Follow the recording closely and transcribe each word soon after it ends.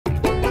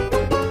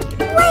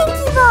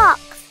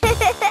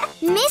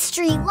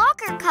mystery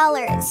locker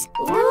colors.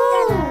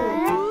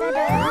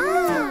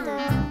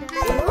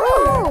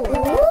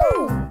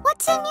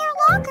 What's in your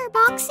locker,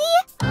 Boxy?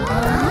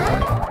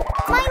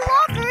 My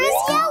locker is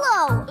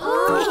yellow.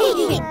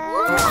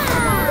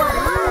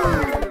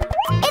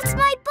 It's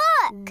my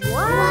book.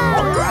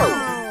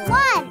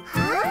 One.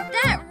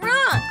 That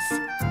rocks!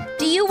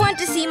 Do you want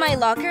to see my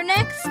locker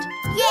next?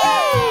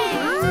 Yay!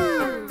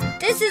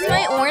 This is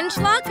my orange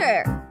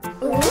locker.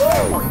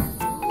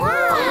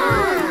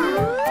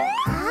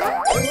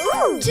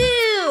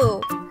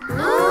 Two.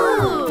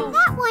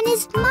 That one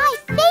is my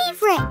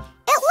favorite.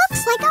 It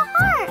looks like a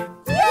heart.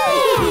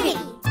 Yay!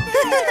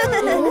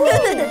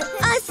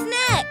 Us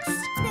next.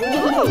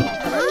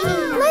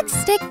 Let's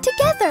stick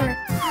together.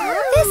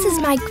 This is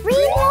my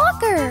green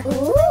locker.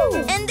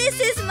 And this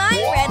is my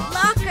red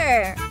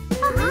locker.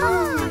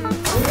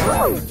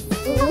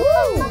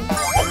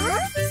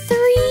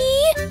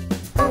 3.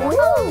 4.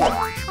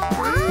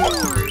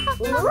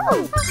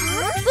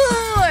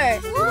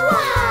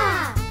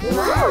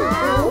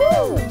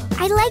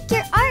 I like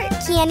your art,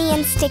 Canny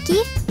and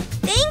Sticky.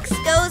 Thanks,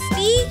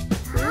 Ghosty.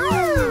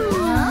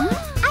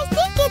 I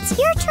think it's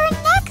your turn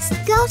next,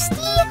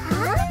 Ghosty.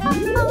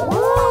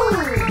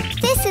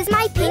 This is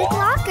my pink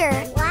locker.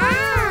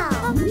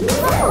 Wow!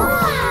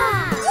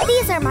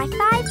 These are my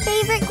 5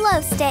 favorite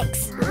glow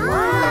sticks.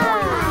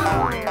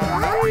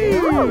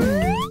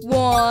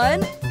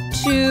 1,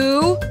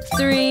 2,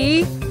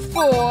 3,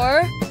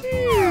 4.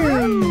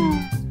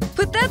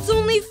 But that's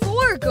only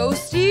 4,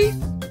 Ghosty.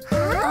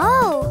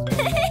 Oh!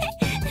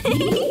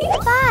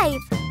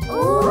 5.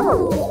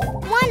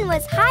 One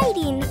was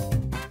hiding.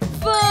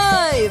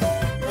 5.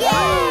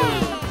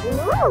 Yay!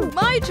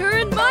 My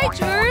turn, my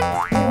turn.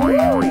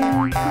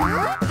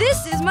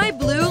 This is my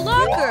blue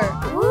locker.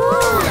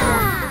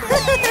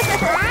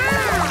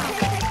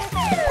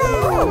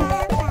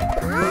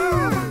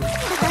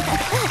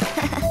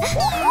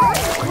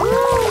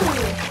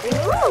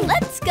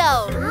 Let's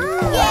go.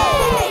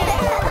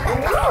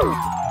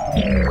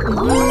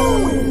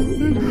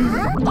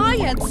 I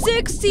had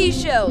 6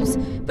 seashells,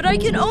 but I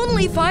can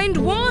only find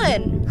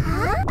 1.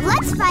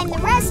 Let's find the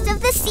rest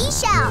of the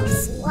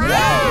seashells.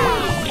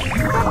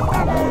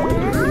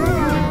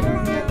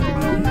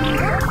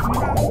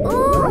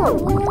 Ooh,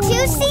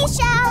 2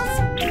 seashells.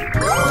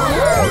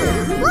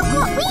 Look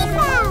what we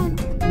found.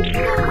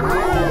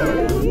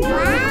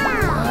 Wow.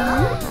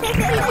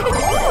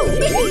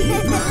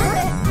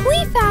 We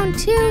found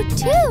 2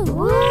 too.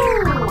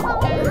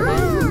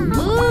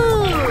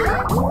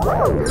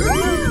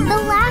 The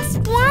last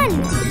one.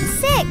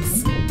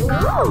 6.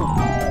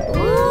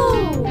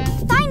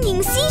 Finding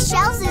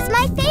seashells is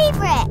my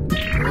favorite.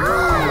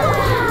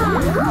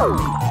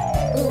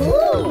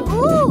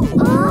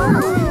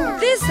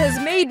 This has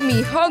made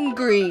me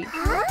hungry.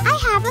 I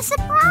have a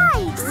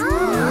surprise.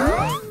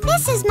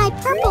 This is my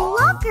purple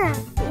locker.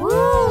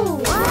 Wow.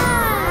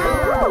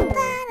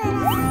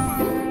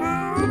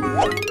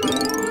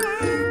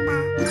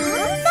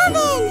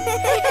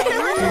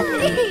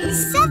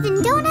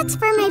 7 donuts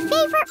for my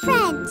favorite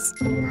friends.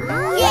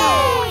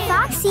 Yay!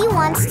 Foxy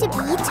wants to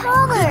be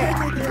taller.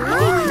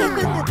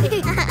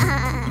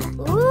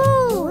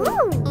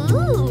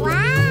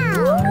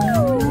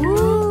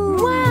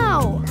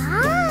 Wow.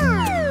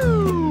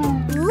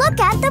 Look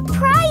at the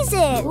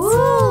prizes.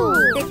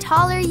 The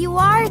taller you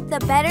are, the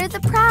better the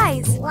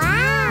prize.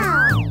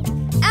 Wow.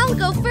 I'll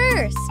go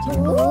first.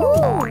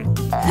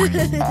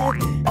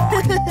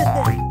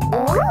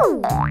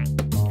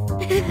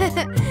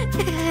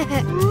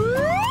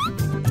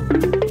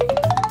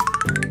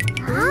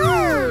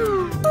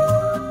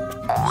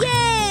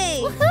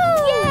 Yay!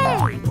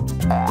 Yay!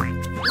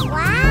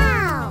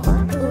 Wow.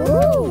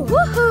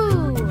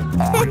 Woohoo!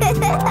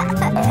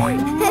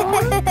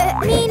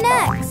 Me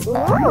next.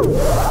 Wow!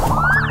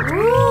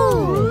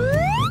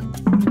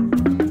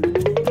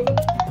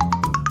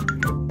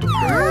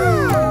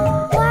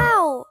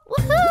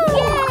 Woohoo!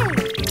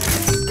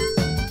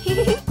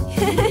 Yay!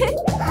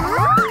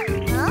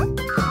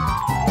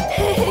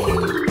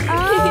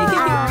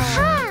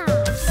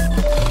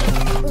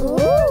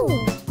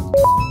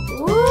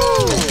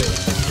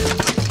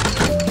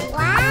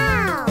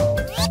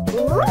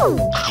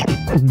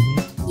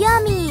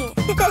 Yummy!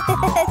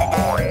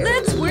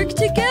 Let's work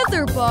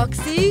together,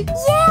 Boxy.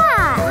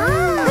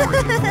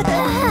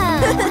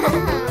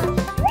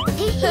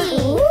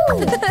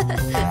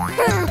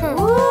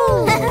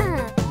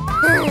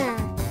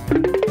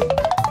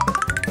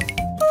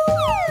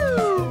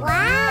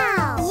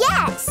 Wow!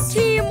 Yes!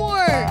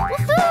 Teamwork.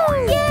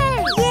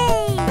 Yay!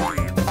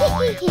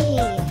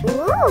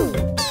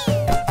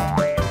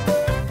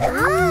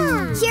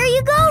 Here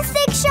you go,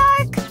 Thicc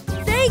Shark!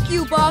 Thank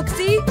you,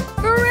 Boxy.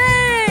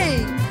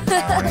 Hooray!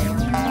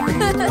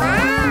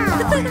 Wow!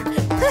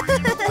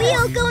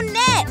 We'll go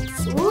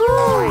next.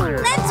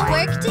 Let's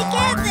work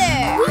together.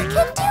 We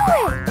can do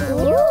it!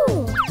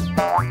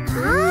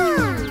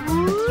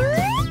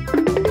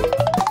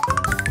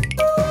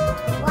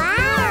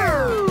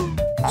 Wow!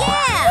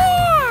 Yeah!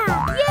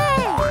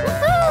 Yay!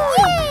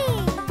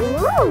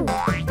 Yay!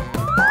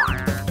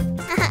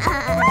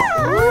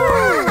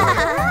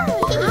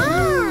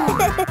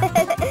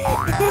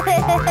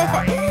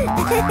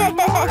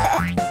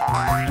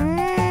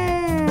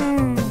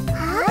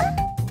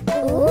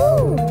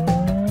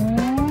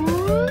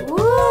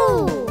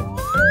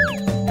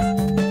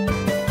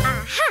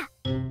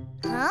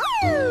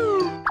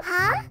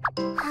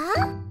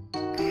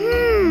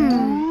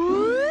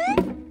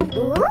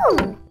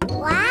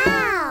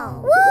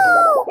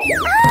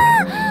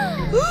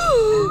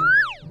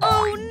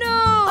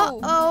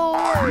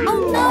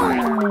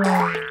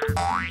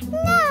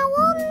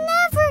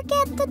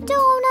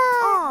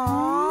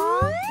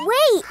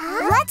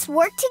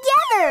 work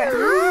together.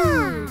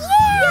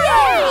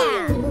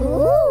 Yeah!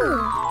 Ooh.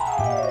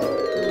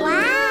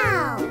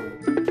 Wow!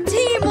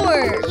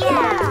 Teamwork!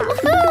 Yeah!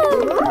 Hooray!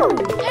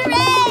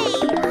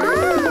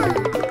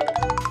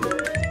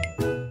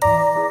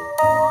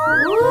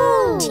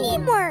 Ooh.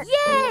 Teamwork!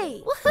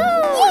 Yay!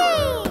 Woohoo!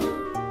 Yay!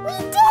 We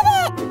did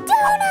it!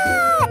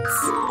 Donuts!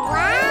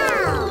 Wow!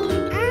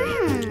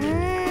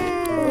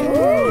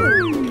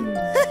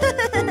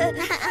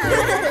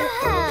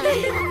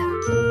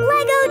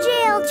 Lego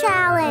Jail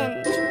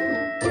Challenge!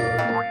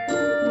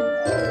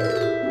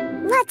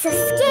 Let's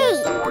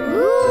escape!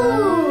 Ooh!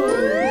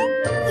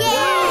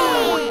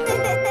 Yay!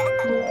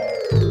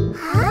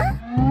 Huh?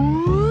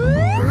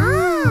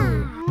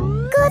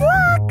 Good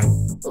luck!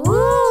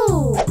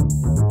 Ooh!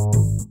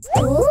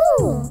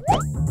 Ooh!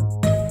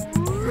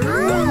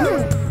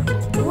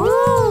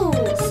 Ooh!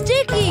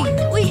 Sticky,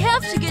 we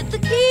have to get the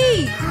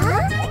key.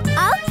 Huh?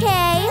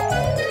 Okay.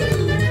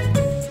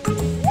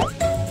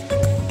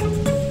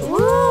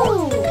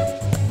 Ooh!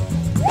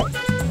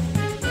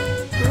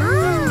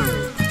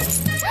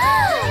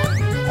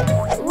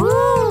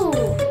 Ooh!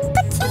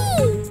 The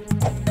key!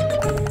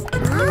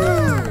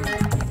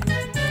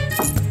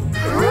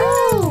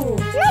 Ooh!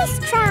 Nice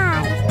try!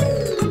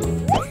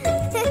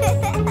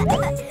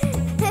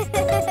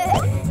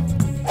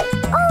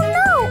 Oh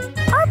no!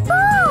 Our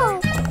ball!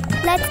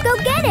 Let's go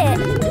get it!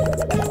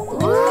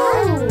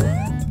 Ooh!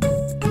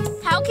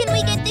 How can we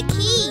get the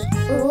key?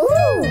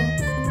 Ooh!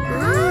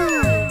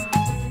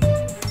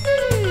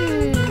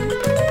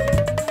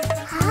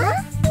 Huh?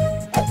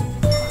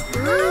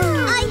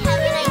 I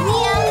have an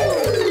idea.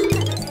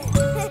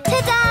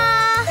 Ta-da!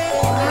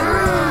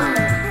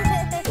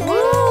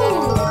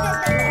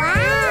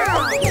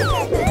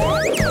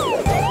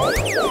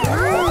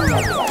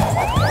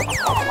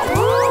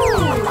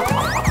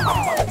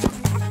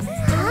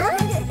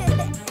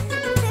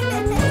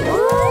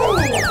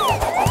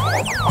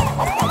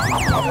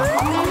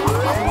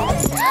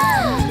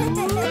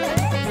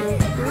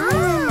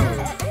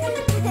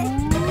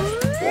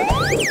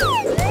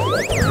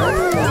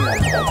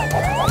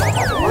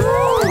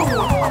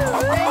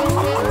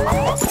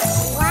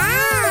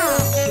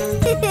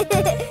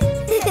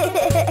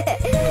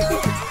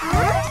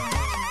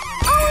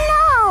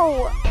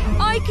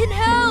 I can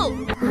help.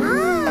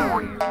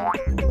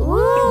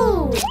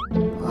 Ooh!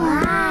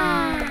 Wow!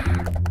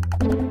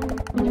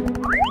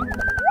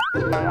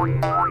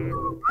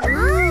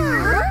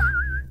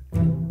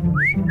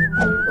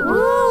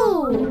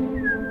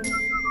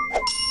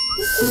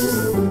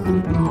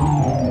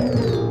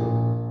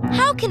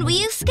 How can we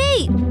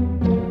escape?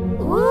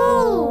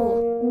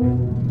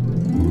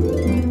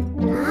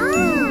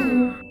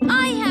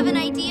 I have an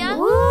idea.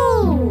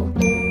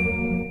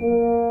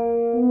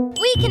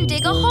 We can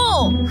dig a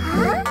hole.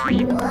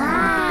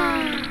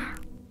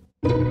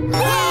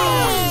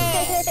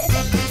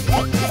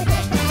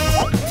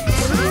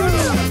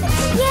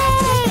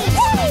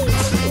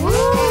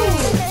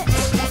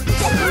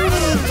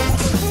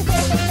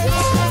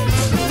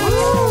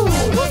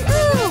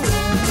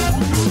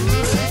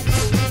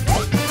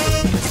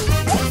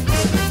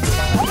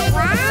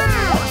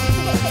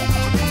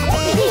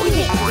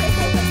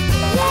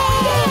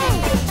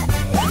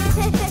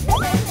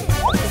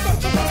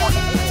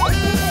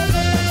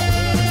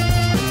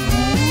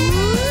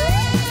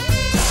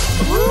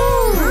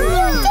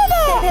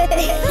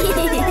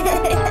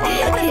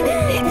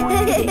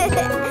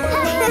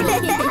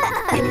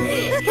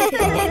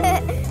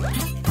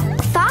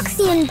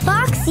 Foxy and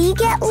Boxy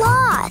get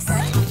lost.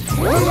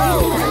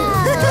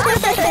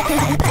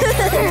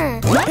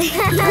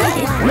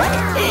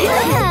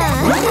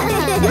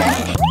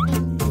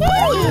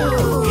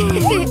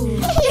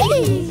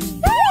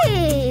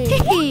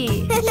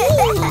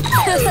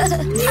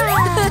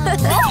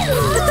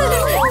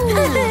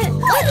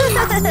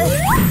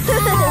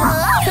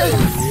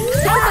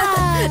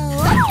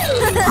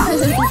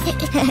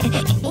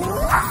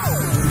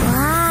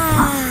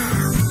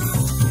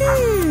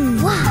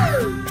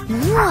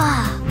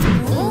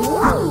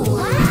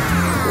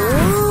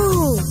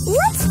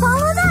 Let's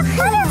follow that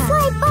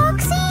butterfly,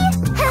 Boxy.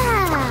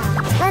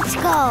 Let's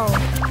go.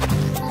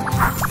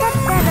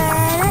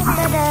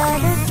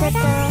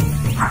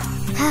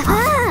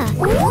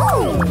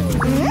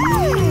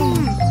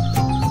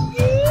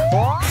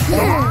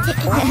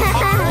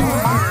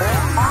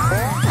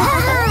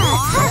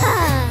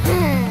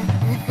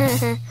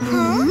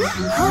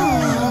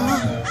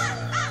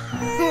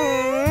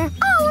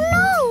 Oh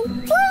no,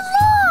 we're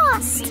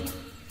lost.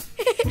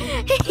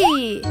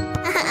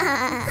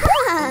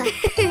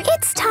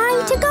 It's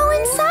time to go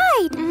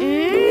inside.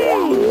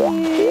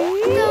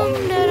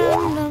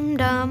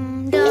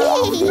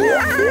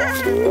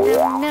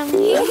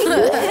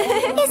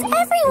 Is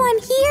everyone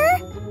here?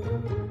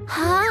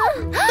 Huh?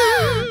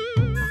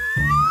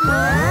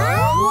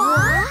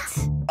 What?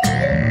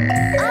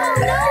 Oh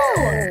no!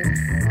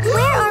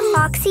 Where are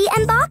Foxy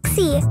and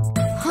Boxy?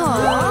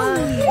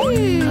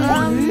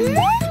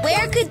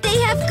 Where could they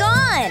have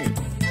gone?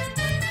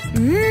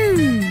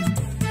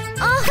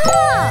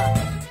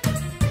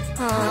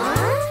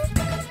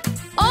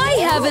 I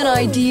have an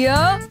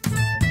idea.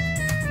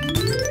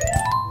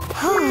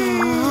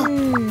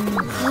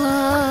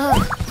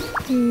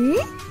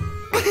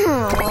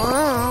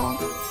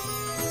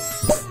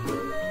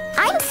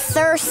 I'm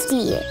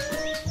thirsty.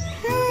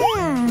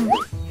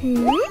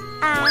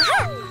 Aha!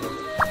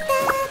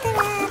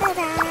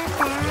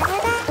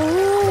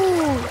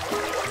 Ooh.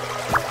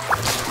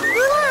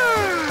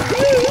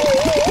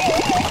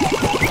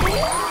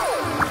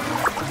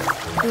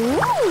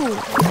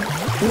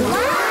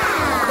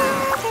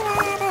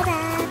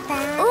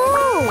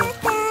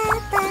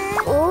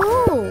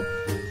 Ooh.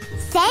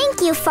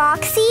 Thank you,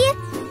 Foxy.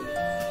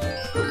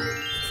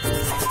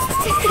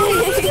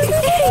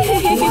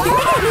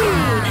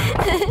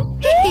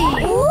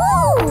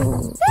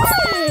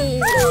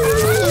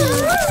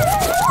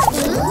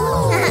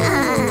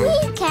 We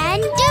can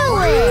do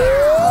it.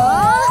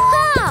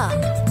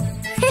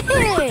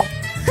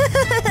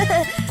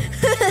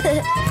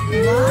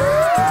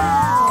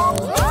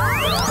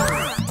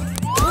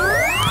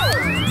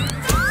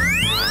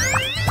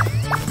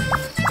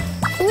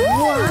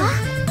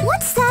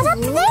 What's that up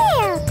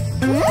there?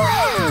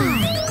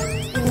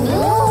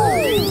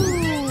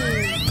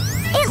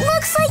 It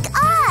looks like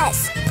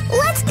us.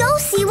 Let's go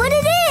see what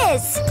it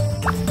is.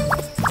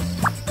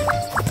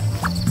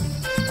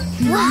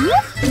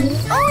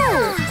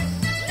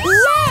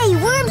 Yay,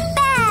 we're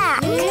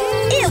back.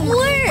 It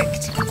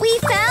worked. We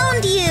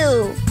found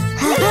you.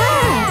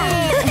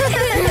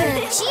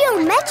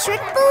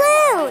 Geometric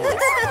balloons.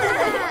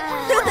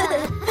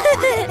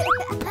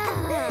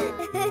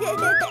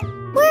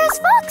 Where's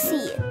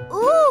Foxy?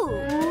 Ooh.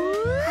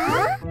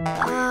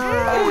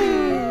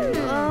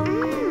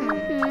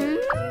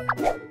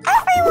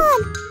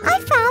 Everyone, I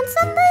found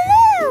some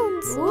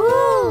balloons.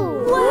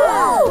 Ooh.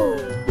 Whoa.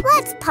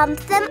 Let's pump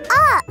them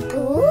up.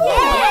 Ooh.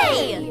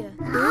 Yay!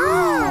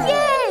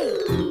 Yay!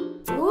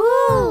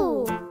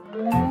 Ooh.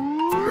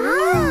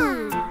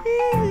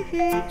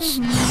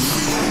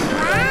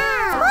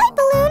 Wow. My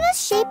balloon is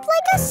shaped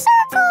like a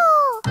circle.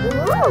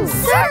 Ooh.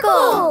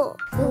 Circle.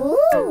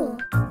 Ooh.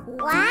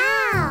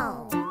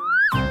 Wow.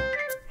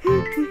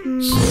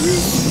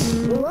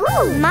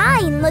 Ooh.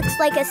 Mine looks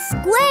like a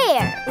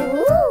square.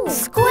 Ooh.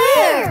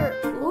 Square.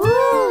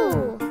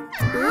 Ooh.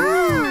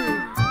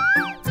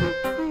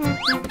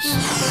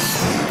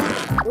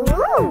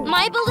 Ooh.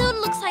 My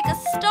balloon looks like a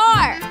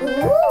star.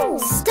 Ooh.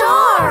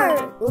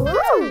 Star.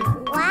 Ooh.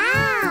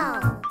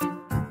 Wow.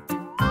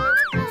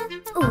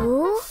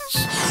 Ooh.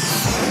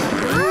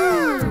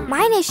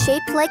 Mine is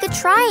shaped like a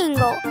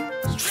triangle.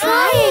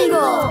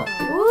 Triangle.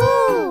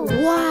 Ooh.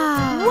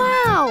 Wow.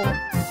 Wow.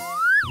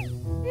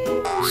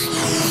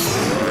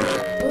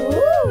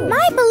 Ooh.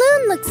 My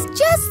balloon looks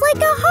just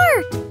like a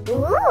heart.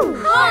 Ooh.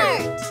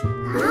 Heart.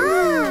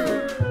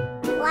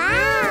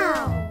 Wow.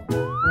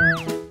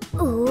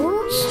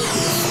 Ooh.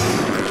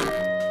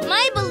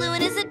 My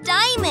balloon is a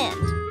diamond.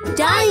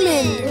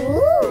 Diamond.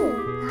 Ooh.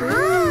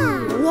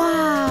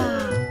 Wow.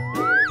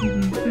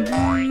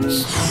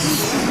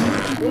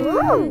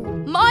 Ooh.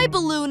 My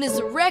balloon is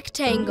a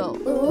rectangle.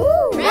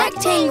 Ooh.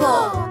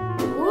 Rectangle.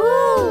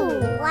 Ooh.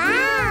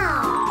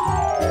 Wow.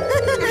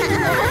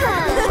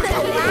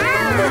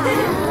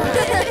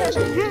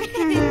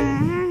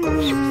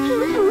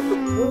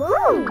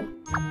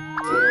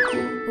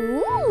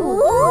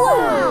 Ooh.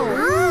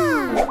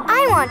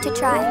 I want to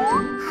try.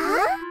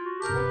 Huh?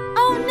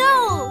 Oh no!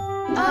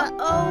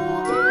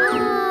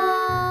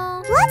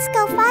 Let's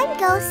go find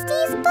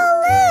Ghosty's balloon.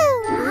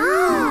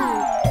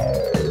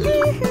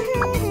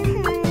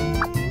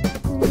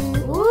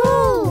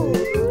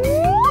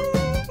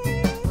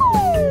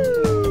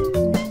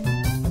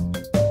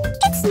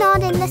 It's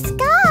not in the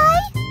sky.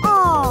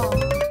 Oh.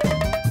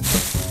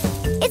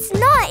 It's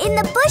not in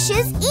the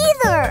bushes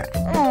either.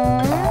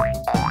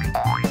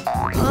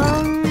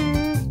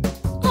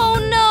 Oh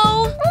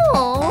no! Oh.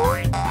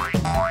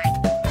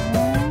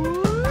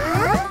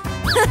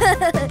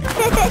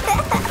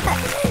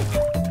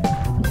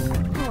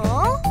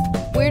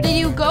 Where did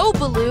you go,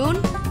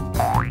 balloon?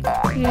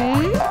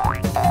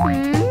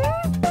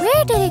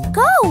 Where did it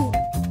go?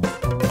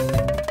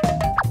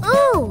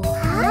 Ooh.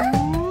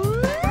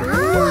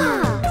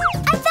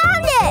 I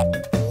found it!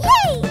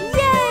 Yay!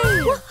 Yay!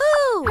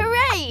 Woohoo!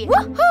 Hooray!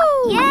 Woohoo!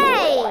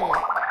 Yay!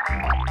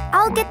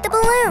 I'll get the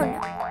balloon.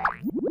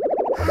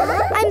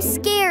 I'm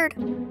scared.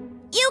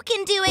 You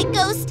can do it,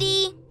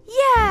 Ghosty!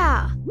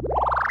 Yeah.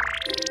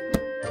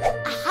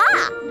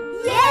 Aha!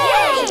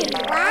 Yay!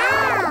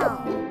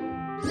 Wow!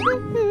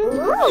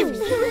 Ooh!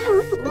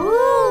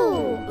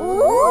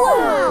 Ooh!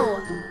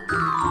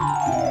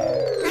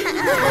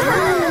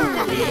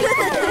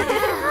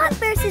 Hot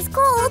versus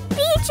cold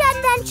beach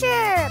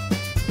adventure!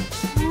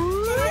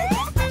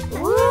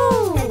 Ooh!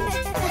 Ooh!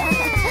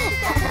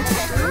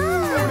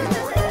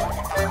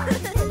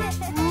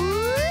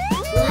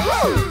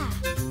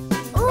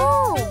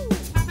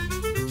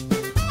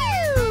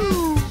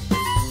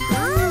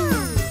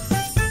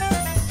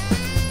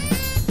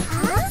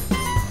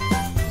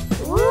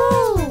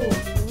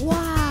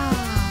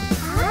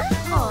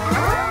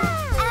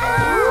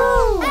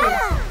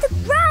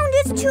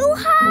 Too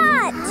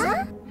hot!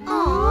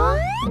 Aww.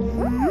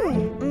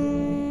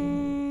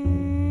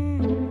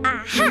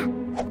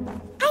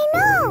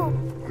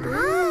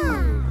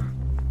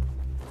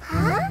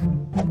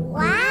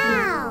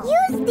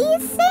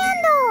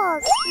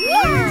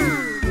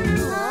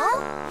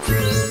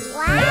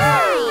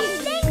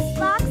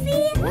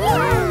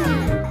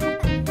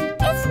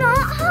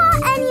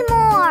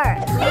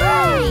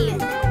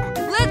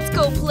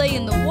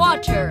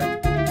 water.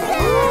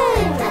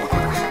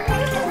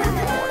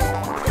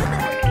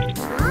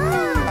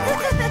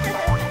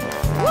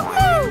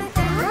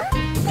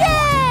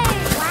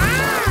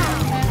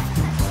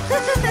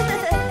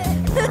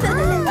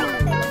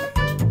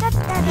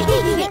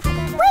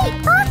 Wait,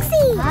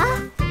 Foxy!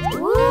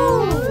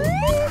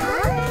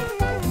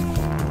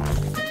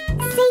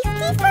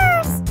 Safety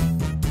first!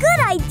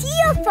 Good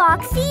idea,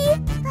 Foxy!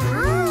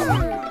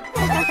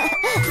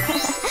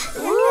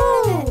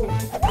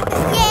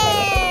 Yay!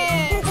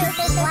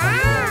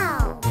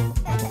 Wow!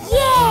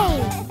 Yay!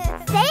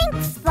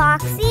 Thanks,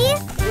 Foxy!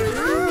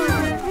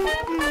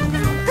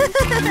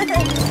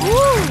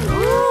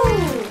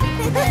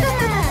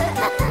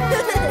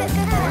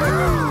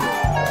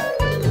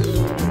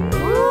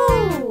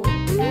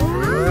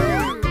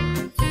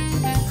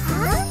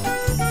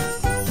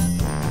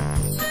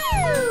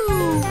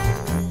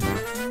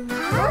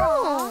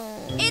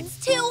 It's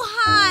too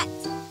hot.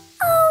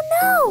 Oh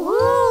no!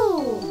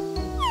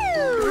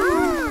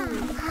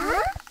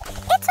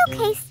 It's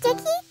okay,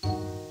 Sticky.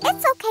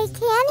 It's okay,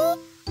 Canny.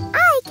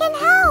 I can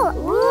help.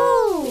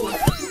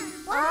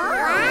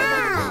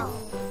 Wow!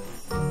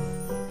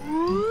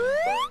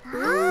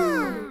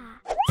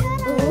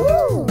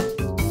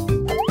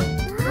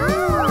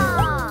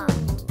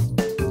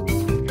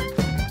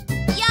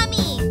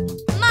 Yummy.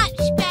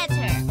 Much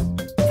better.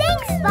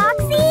 Thanks,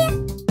 Boxy.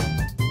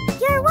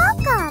 You're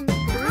welcome.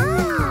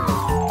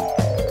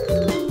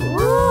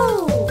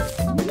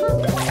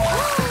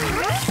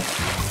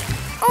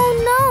 Oh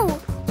no!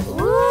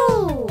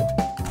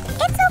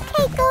 It's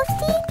okay,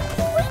 Ghosty.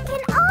 We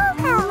can all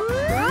help.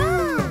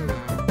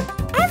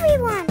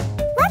 Everyone,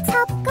 let's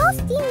help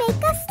Ghosty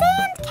make a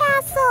sand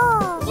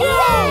castle.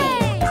 Yay!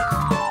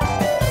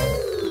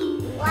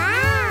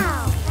 Wow!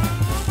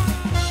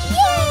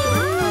 Yay!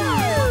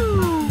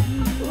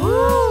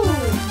 Wow!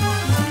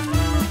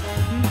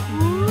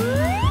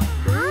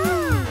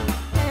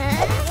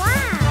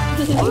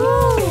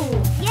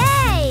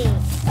 Yay!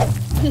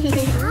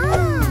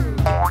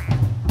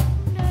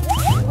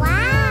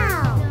 Wow!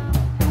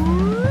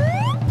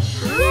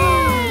 Yay!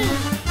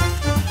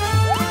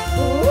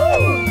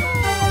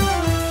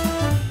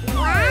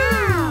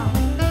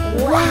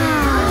 Wow!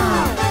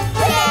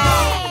 Yay!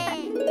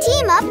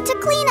 Team up to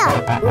clean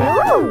up.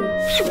 Wow!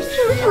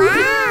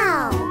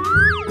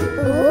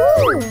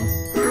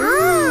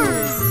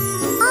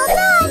 All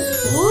done.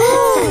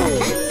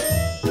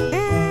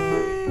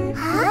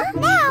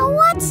 Now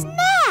what's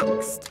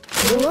next?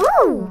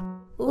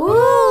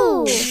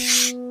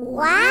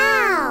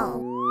 Wow!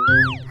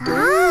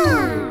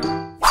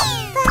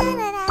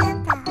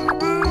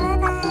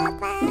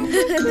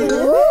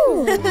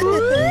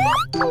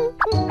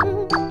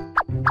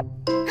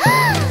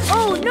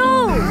 Oh no!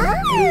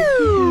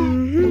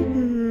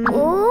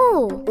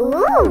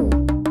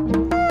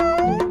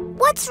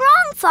 What's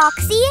wrong,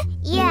 Foxy?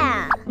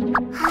 Yeah.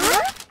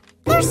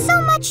 There's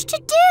so much to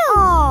do.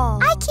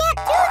 I can't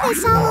do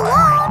this all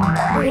alone.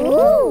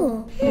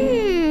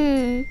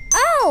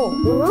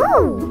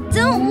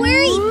 Don't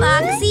worry,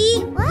 Foxy.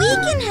 We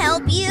can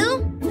help you.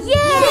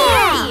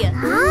 Yay!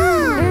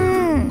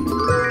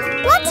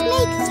 Let's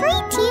make 3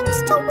 teams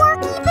to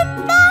work even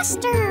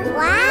faster.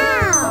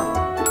 Wow!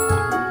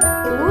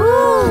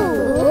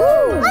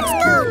 Let's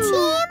go,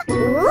 team!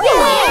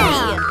 Yay!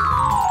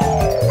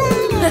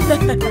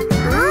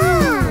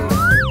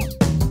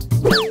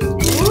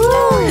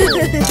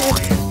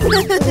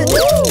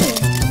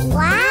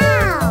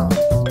 Wow!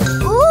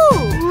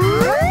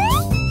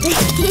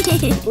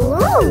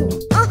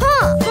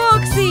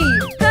 Foxy,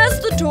 pass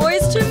the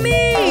toys to me.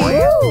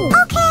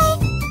 Okay.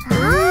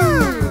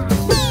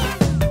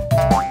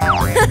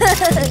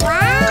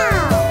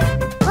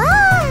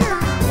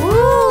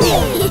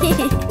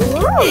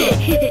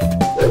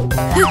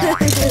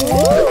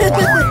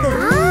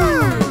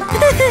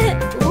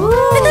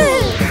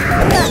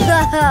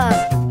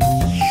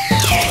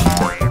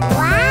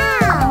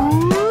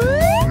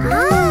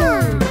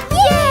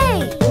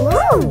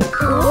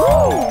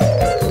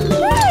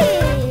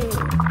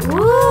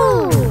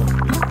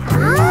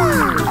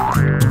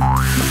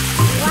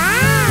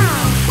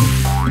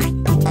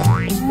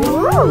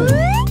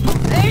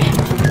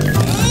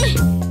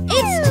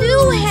 It's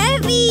too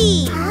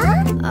heavy.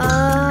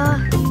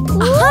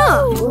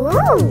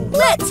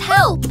 Let's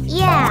help.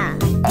 Yeah.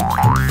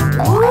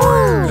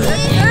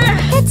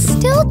 It's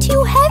still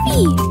too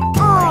heavy.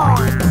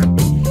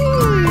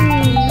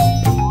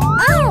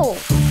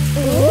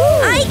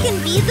 I can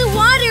be the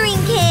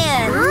watering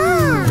can.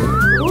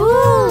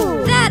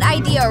 That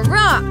idea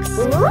rocks.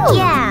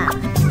 Yeah.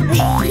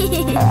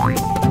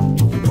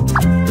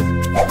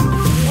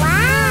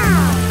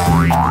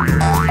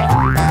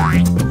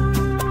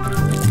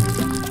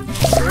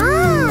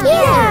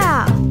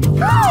 Yeah.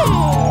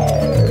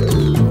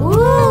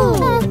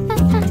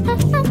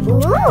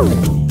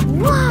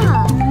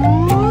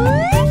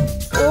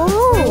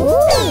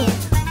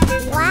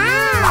 Wow.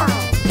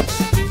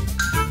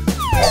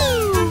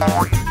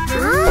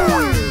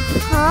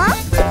 Huh?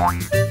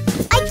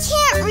 I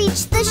can't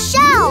reach the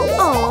shell.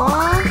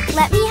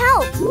 Let me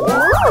help.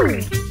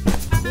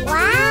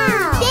 Wow.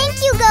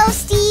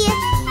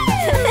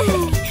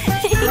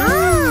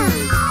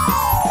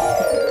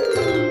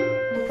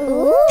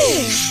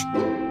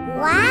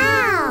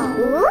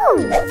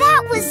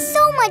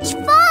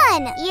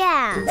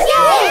 Yeah!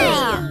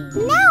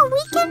 Yay! Now we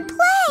can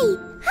play!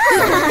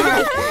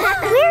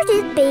 Where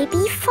did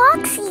baby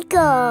Foxy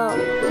go?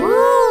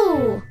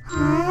 Ooh!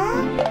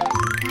 Huh?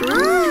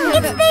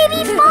 It's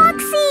baby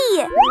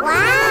Foxy!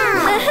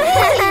 Wow!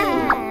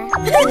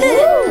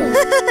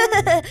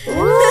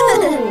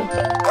 Ooh!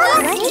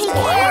 Let's take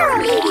care of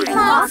baby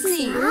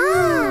Foxy!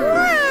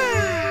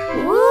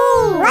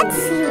 Ooh! Let's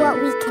see what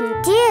we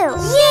can do!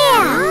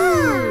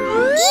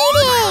 Yeah!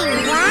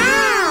 Eating! Wow!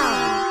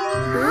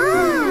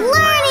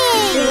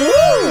 Learning!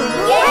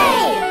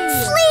 Yay!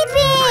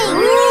 Sleeping!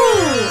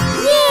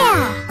 Yeah!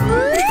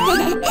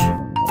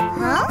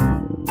 Huh?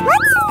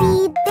 Let's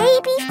feed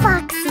baby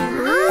Foxy!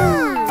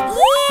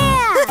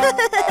 Yeah!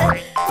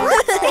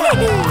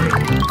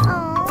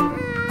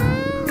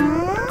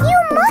 You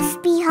must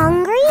be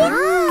hungry!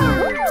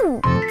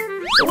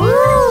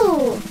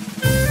 Ooh!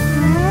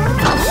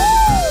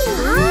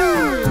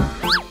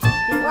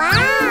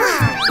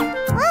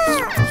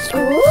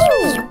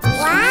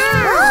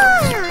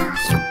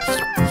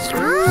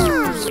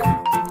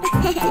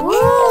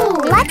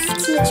 Let's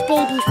teach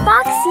baby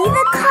Foxy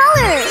the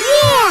colors.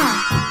 Yeah!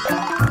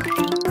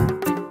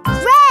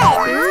 Red.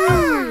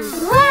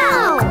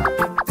 Wow!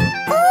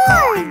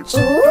 Orange.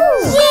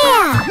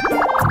 Yeah!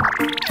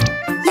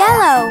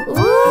 Yellow.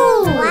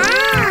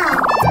 Wow!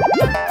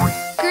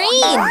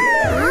 Green.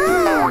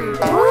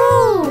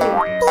 Blue.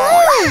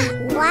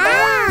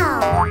 Wow!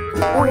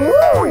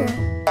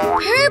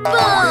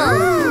 Purple.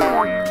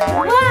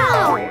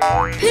 Wow!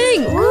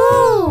 Pink.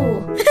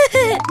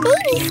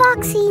 Baby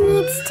Foxy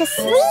needs to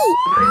sleep.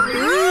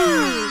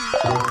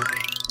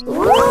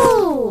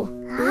 Ooh.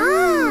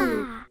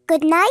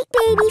 Good night,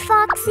 baby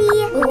Foxy.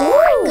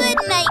 Good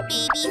night,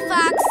 baby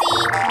Foxy.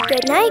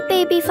 Good night,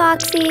 baby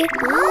Foxy.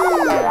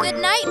 Good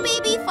night,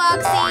 baby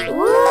Foxy.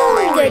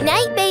 Good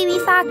night, baby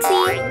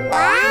Foxy.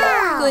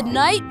 Wow. Good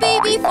night,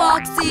 baby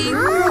Foxy.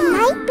 Good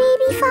night,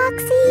 baby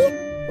Foxy.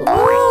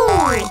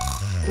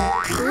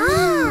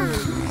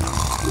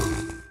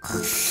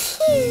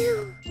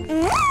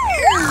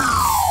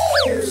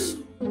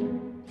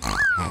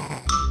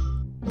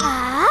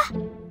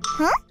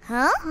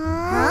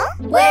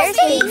 Where's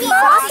baby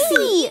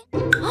Foxy?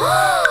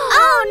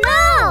 Oh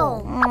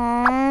no!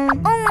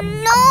 Oh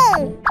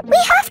no! We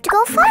have to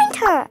go find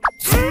her.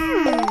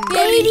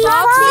 Baby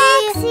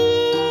Foxy?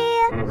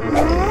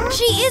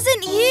 She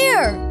isn't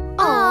here.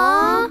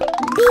 Aww.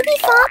 Baby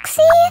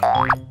Foxy?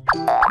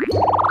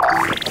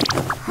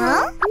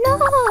 Huh? No.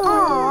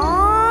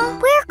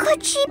 Aww. Where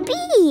could she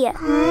be?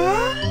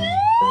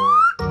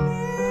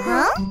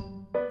 Huh?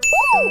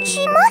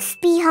 She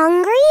must be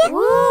hungry.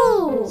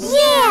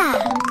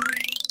 Yeah.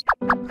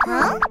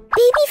 Huh?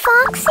 Baby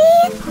Foxy?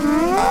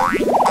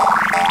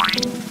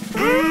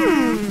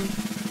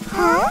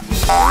 Huh?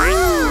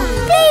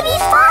 Baby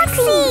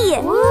Foxy!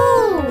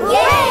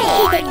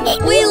 Yay!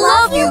 We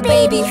love you,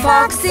 baby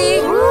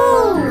Foxy.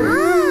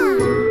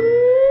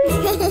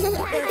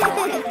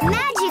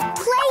 Magic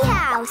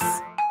Playhouse.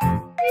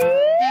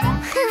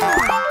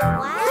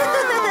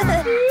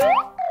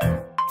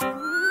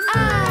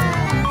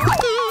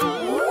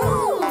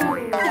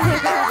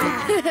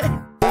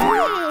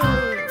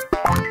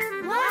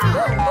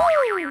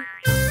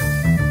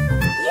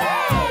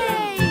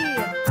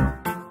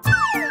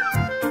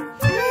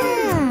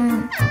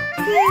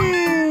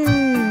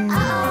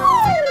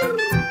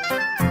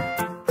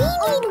 We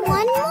need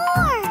one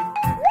more.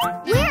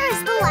 Where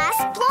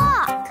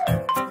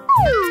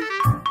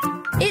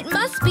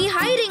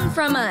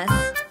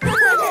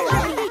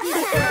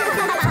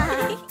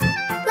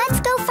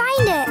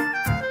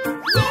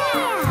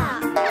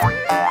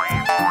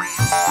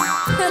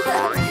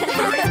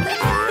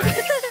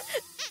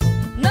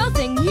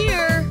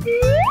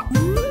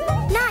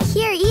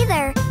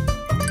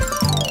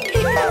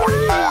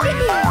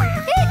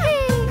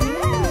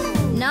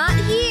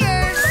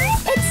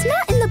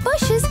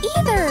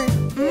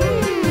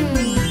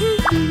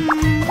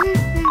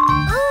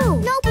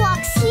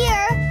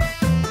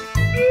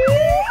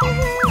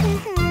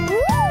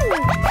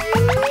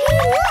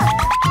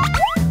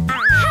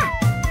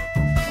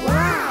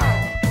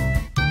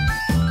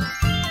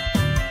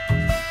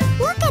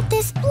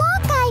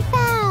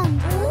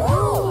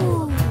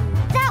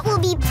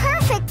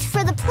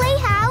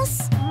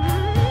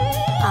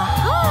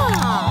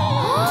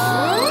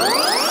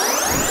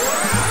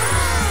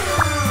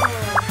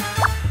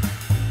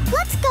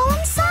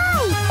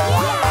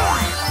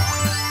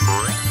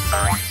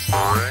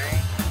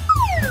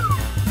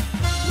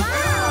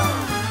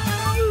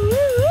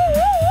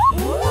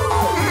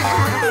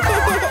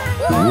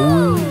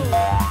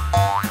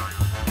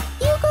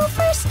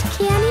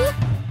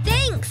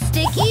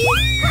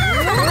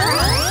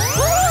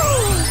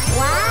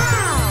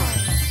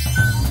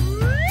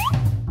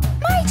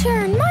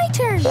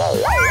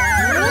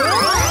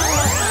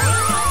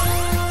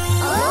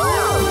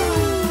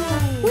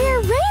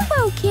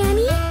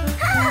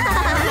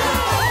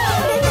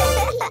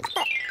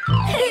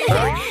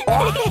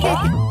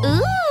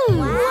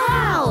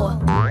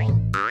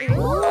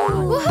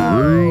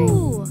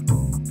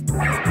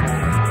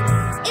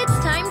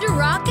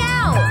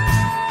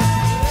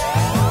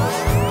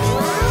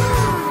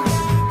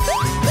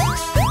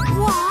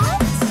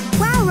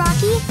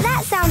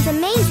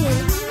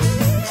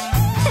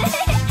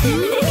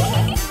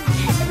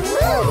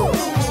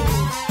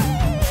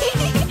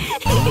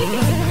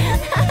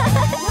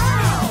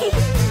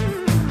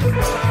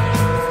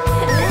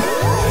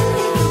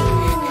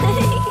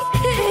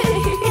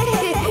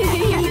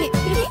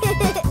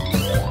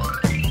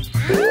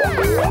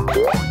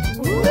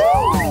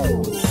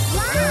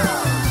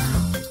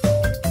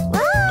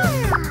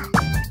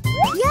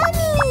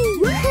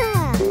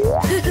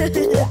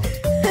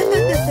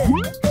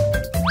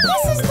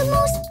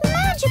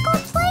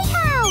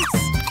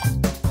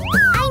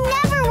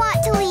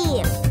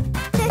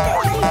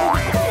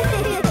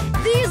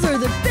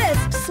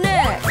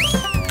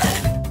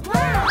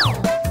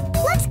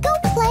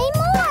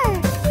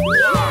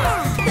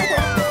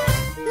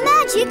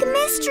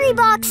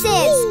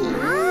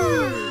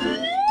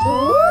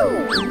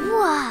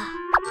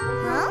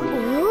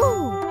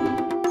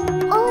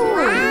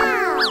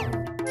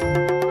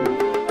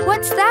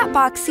What's that,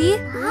 Boxy?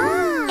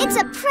 It's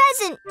a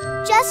present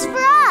just for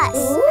us.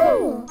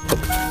 Whoa.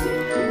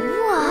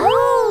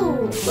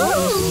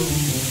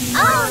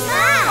 Oh,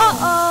 my.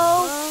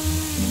 Uh-oh.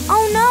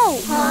 Oh, no.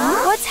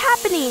 What's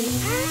happening?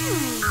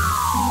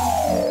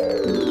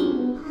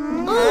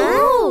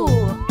 Ooh.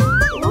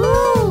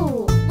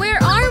 Where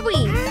are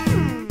we?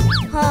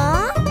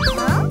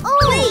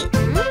 Wait,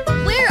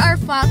 where are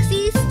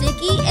Foxy,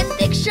 Sticky, and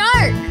Thicc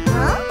Shark?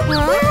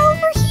 We're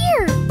over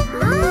here.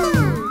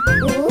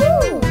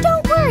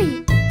 Don't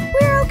worry.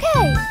 We're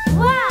okay.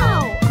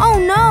 Wow. Oh,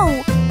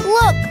 no.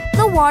 Look,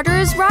 the water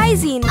is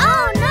rising.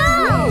 Oh,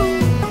 no.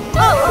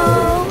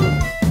 Uh-oh.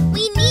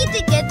 We need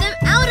to get them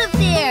out of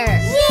there.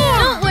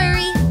 Yeah. Don't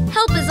worry.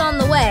 Help is on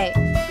the way.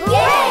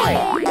 Yay.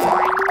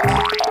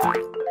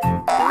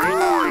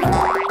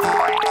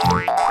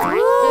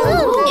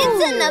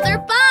 It's another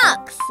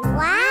box.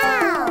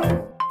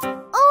 Wow.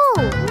 Oh,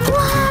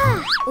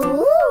 wow.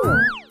 Ooh.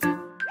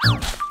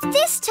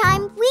 This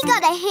time we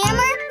got a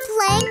hammer,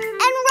 plank,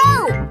 and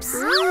ropes.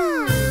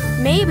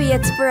 Maybe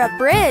it's for a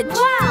bridge.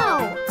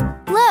 Wow.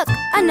 Look,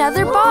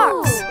 another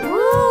box.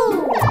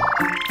 Ooh.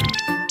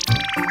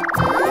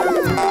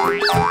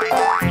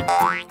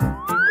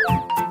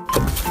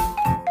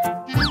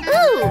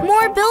 Ooh.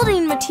 More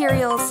building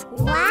materials.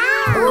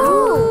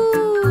 Wow.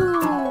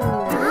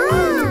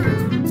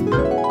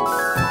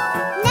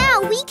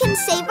 Now we can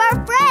save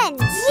our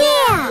friends.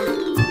 Yeah.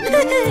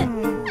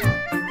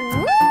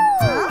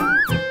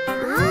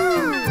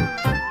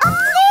 Up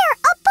there,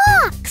 a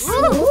box.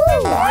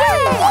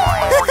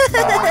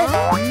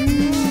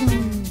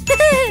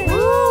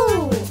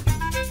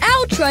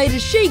 I'll try to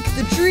shake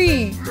the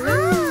tree.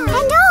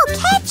 And I'll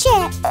catch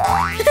it.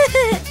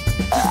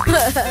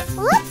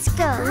 Let's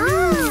go.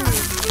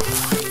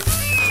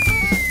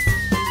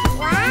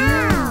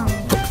 Wow.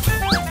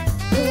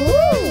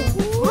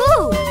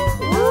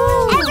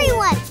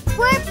 Everyone,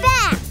 we're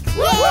back.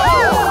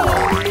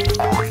 Yay.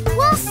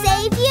 We'll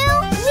save you.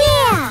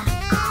 Yeah.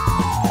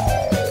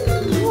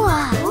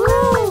 Wow.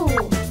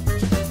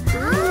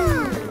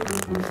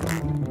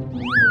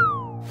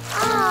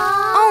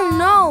 Oh,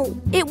 no.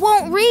 It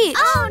won't reach.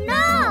 Oh,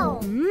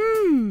 no.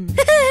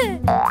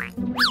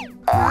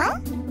 Huh?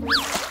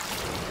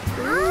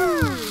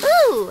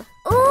 Ooh.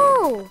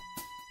 Ooh.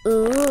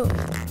 Ooh.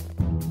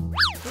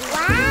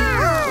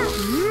 Wow.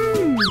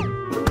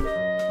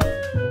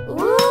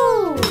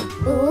 Ooh.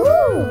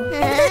 Ooh.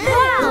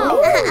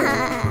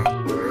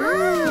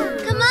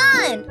 Come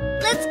on,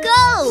 let's go.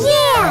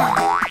 Yeah.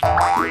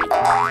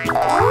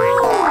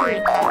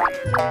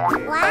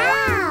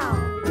 Wow.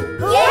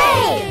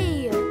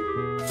 Yay!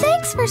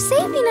 Thanks for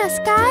saving us,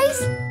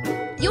 guys.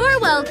 You're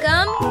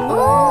welcome.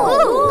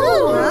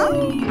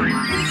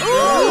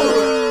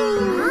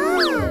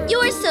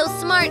 You're so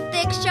smart,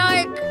 Thicc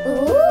Shark.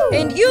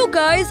 And you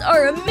guys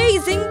are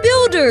amazing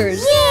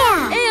builders.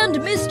 Yeah.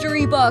 And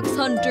mystery box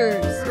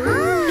hunters.